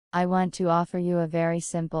I want to offer you a very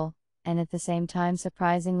simple, and at the same time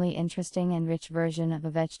surprisingly interesting and rich version of a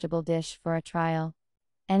vegetable dish for a trial.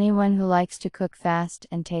 Anyone who likes to cook fast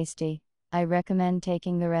and tasty, I recommend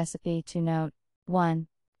taking the recipe to note. 1.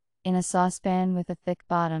 In a saucepan with a thick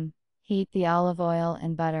bottom, heat the olive oil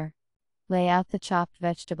and butter. Lay out the chopped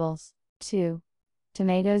vegetables. 2.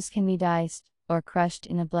 Tomatoes can be diced, or crushed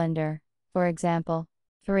in a blender, for example.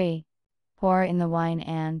 3. Pour in the wine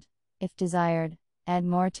and, if desired, add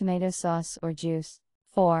more tomato sauce or juice.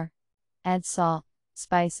 4. Add salt,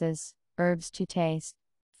 spices, herbs to taste.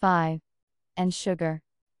 5. And sugar.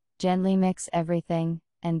 Gently mix everything,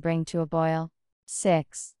 and bring to a boil.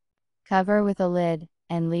 6. Cover with a lid,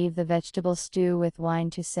 and leave the vegetable stew with wine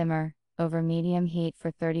to simmer, over medium heat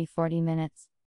for 30–40 minutes.